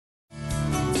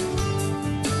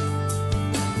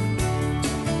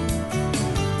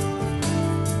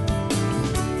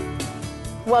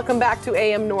Welcome back to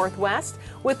AM Northwest.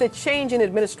 With the change in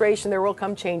administration, there will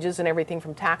come changes in everything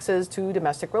from taxes to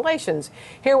domestic relations.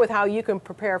 Here with how you can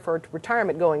prepare for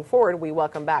retirement going forward, we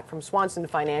welcome back from Swanson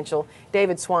Financial,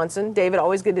 David Swanson. David,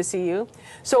 always good to see you.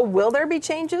 So will there be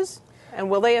changes, and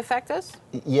will they affect us?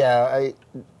 Yeah,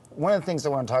 one of the things I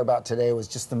want to talk about today was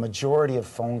just the majority of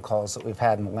phone calls that we've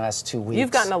had in the last 2 weeks.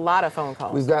 You've gotten a lot of phone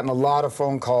calls. We've gotten a lot of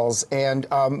phone calls, and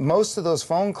most of those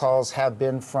phone calls have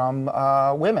been from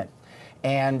women.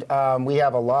 And we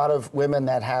have a lot of women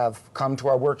that have come to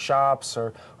our workshops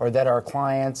or that are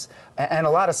clients, and a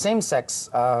lot of same-sex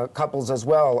couples as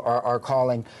well are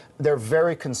calling. They're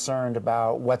very concerned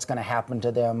about what's going to happen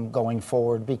to them going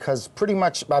forward, because pretty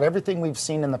much about everything we've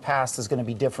seen in the past is going to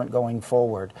be different going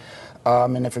forward.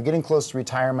 And if you're getting close to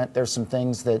retirement, there's some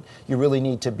things that you really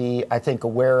need to be, I think,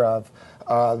 aware of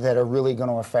that are really going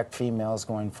to affect females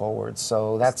going forward.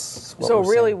 So that's what we're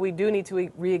really saying. We do need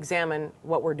to re-examine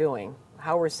what we're doing.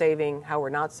 How we're saving, how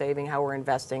we're not saving, how we're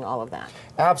investing, all of that.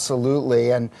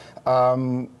 Absolutely. And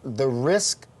the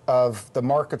risk of the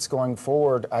markets going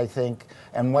forward, I think,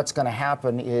 and what's going to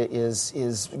happen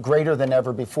is greater than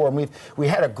ever before. And we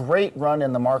had a great run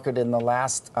in the market in the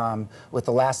last with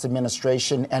the last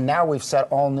administration, and now we've set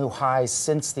all new highs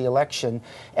since the election.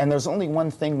 And there's only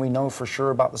one thing we know for sure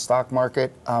about the stock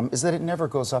market is that it never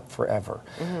goes up forever.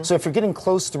 Mm-hmm. So if you're getting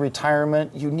close to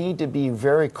retirement, you need to be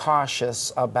very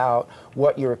cautious about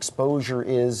what your exposure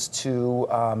is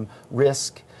to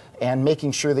risk, and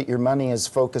making sure that your money is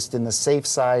focused in the safe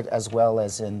side as well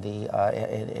as in the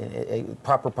a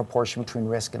proper proportion between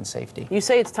risk and safety. You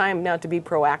say it's time now to be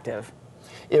proactive.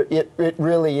 It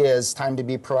really is time to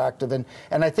be proactive.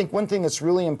 And I think one thing that's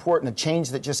really important, a change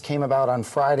that just came about on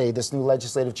Friday, this new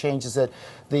legislative change, is that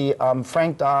the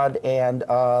Frank Dodd and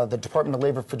the Department of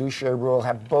Labor fiduciary rule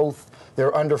have both,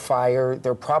 they're under fire.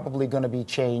 They're probably going to be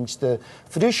changed. The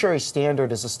fiduciary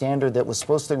standard is a standard that was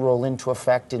supposed to roll into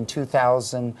effect in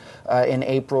in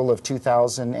April of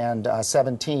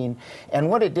 2017. And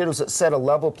what it did was it set a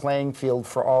level playing field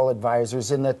for all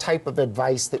advisors in the type of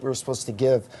advice that we're supposed to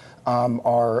give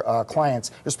our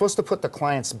clients. You're supposed to put the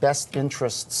client's best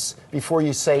interests before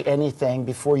you say anything,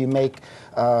 before you make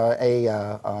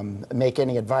make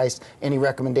any advice, any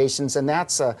recommendations, and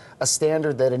that's a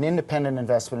standard that an independent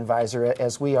investment advisor,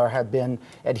 as we are, have been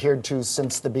adhered to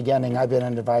since the beginning. I've been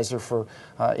an advisor for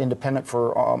independent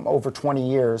for over 20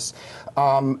 years.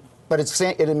 But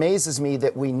it amazes me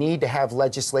that we need to have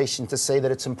legislation to say that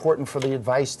it's important for the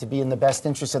advice to be in the best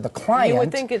interest of the client. You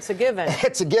would think it's a given.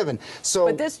 It's a given. So,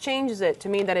 but this changes it to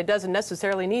mean that it doesn't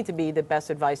necessarily need to be the best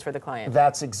advice for the client.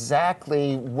 That's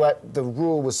exactly what the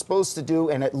rule was supposed to do,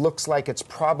 and it looks like it's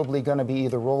probably going to be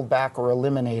either rolled back or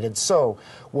eliminated. So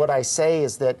what I say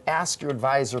is that ask your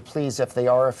advisor, please, if they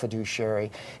are a fiduciary,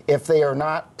 if they are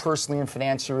not personally and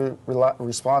financially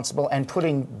responsible and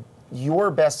putting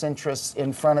your best interests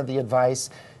in front of the advice,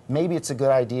 maybe it's a good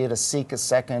idea to seek a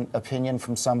second opinion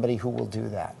from somebody who will do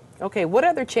that. Okay, what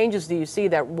other changes do you see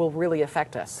that will really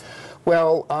affect us?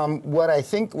 Well, what I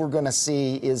think we're going to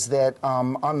see is that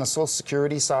on the Social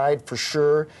Security side, for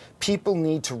sure, people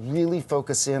need to really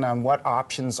focus in on what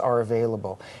options are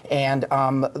available. And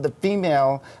the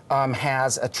female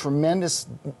has a tremendous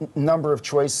number of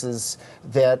choices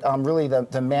that really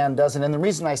the man doesn't. And the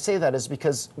reason I say that is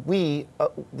because we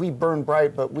burn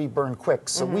bright, but we burn quick.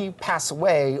 So we pass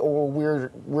away, or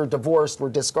we're divorced, we're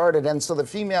discarded. And so the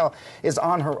female is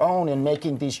on her own in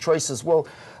making these choices. Well,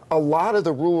 a lot of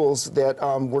the rules that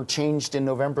were changed in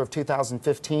November of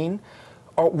 2015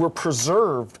 were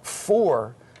preserved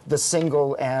for the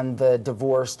single and the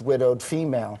divorced, widowed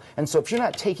female. And so if you're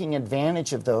not taking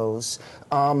advantage of those,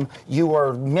 you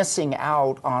are missing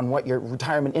out on what your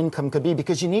retirement income could be,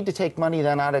 because you need to take money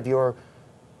then out of your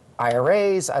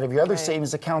IRAs, out of your other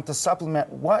savings account to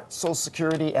supplement what Social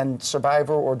Security and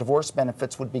survivor or divorce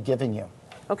benefits would be giving you.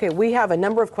 Okay, we have a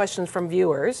number of questions from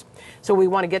viewers, so we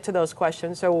want to get to those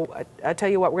questions. So I tell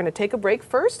you what, we're going to take a break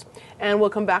first, and we'll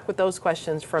come back with those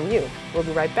questions from you. We'll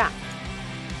be right back.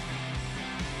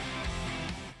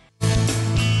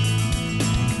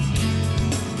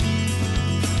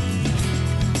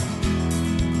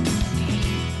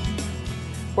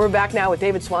 We're back now with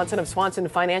David Swanson of Swanson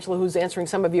Financial, who's answering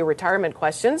some of your retirement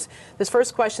questions. This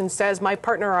first question says, my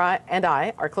partner and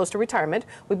I are close to retirement.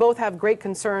 We both have great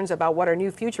concerns about what our new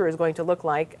future is going to look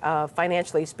like,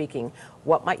 financially speaking.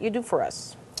 What might you do for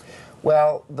us?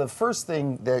 Well, the first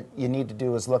thing that you need to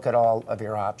do is look at all of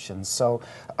your options. So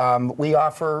we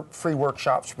offer free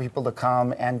workshops for people to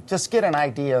come and just get an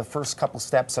idea of first couple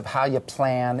steps of how you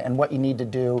plan and what you need to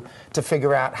do to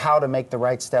figure out how to make the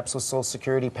right steps with Social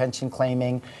Security, pension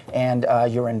claiming, and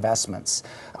your investments.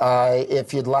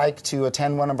 If you'd like to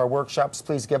attend one of our workshops,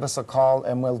 please give us a call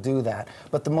and we'll do that.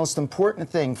 But the most important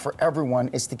thing for everyone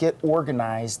is to get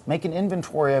organized, make an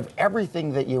inventory of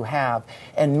everything that you have,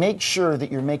 and make sure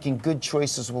that you're making good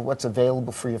choices with what's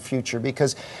available for your future,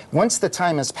 because once the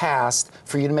time has passed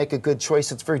for you to make a good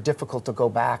choice, it's very difficult to go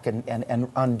back and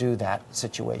undo that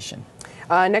situation.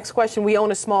 Next question. We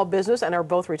own a small business and are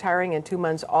both retiring in 2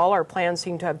 months. All our plans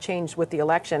seem to have changed with the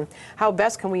election. How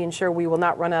best can we ensure we will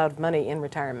not run out of money in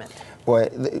retirement? Boy,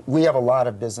 we have a lot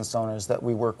of business owners that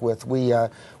we work with. We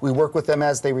work with them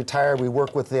as they retire. We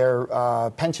work with their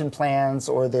pension plans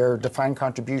or their defined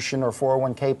contribution or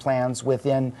 401k plans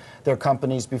within their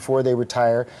companies before they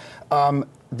retire.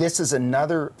 This is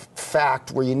another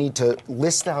fact where you need to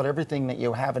list out everything that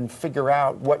you have and figure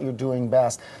out what you're doing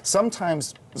best.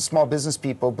 Sometimes small business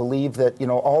people believe that, you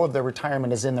know, all of their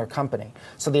retirement is in their company.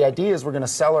 So the idea is we're going to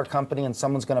sell our company and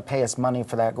someone's going to pay us money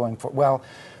for that going forward. Well,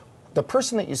 the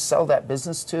person that you sell that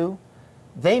business to,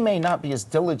 they may not be as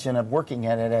diligent at working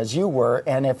at it as you were,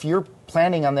 and if you're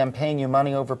planning on them paying you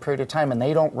money over a period of time and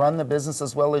they don't run the business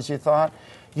as well as you thought,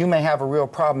 you may have a real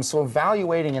problem. So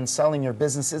evaluating and selling your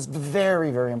business is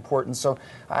very, very important. So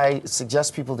I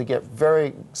suggest people to get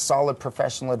very solid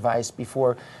professional advice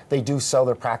before they do sell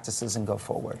their practices and go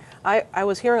forward. I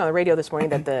was hearing on the radio this morning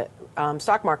that the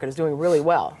stock market is doing really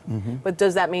well. But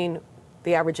does that mean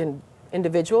the average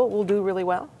individual will do really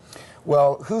well?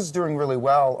 Well, who's doing really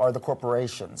well are the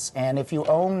corporations. And if you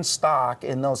own stock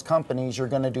in those companies, you're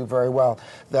going to do very well.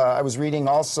 I was reading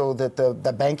also that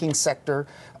the banking sector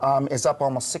is up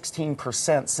almost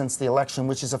 16% since the election,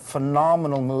 which is a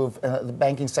phenomenal move. The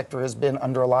banking sector has been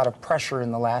under a lot of pressure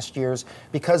in the last years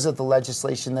because of the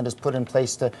legislation that is put in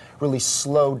place to really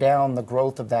slow down the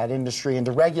growth of that industry and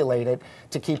to regulate it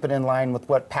to keep it in line with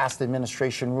what past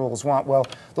administration rules want. Well,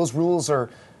 those rules are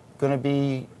going to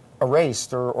be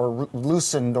erased or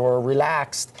loosened or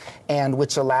relaxed, and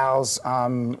which allows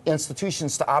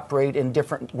institutions to operate in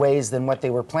different ways than what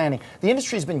they were planning. The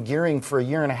industry has been gearing for a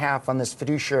year and a half on this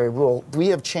fiduciary rule. We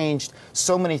have changed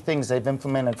so many things. They've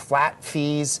implemented flat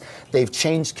fees. They've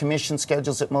changed commission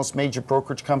schedules at most major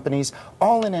brokerage companies,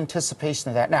 all in anticipation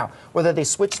of that. Now, whether they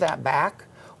switch that back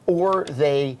or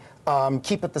they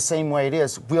keep it the same way it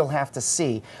is, we'll have to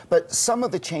see. But some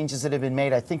of the changes that have been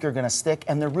made, I think, are going to stick,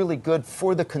 and they're really good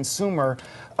for the consumer.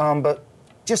 But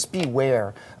just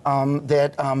beware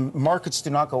that markets do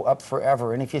not go up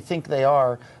forever. And if you think they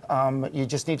are, you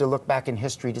just need to look back in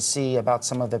history to see about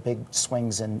some of the big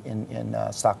swings in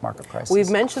stock market prices.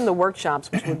 We've mentioned the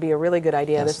workshops, which would be a really good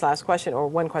idea. Yes. This last question, or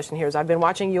one question here, is I've been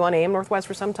watching you on AM Northwest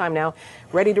for some time now,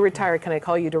 ready to retire. Can I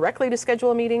call you directly to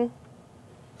schedule a meeting?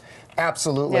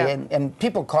 Absolutely, yeah. And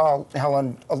people call,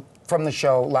 Helen, from the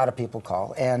show. A lot of people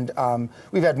call, and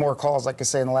we've had more calls, like I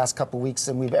say, in the last couple of weeks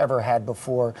than we've ever had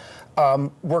before.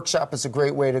 Workshop is a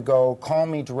great way to go. Call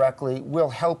me directly. We'll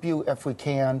help you if we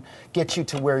can, get you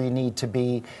to where you need to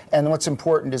be. And what's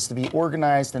important is to be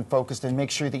organized and focused and make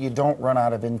sure that you don't run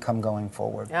out of income going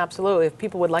forward. Absolutely. If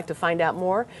people would like to find out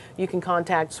more, you can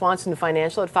contact Swanson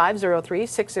Financial at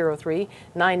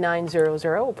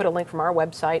 503-603-9900. We'll put a link from our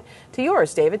website to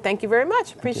yours, David. Thank you very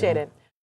much. Appreciate it.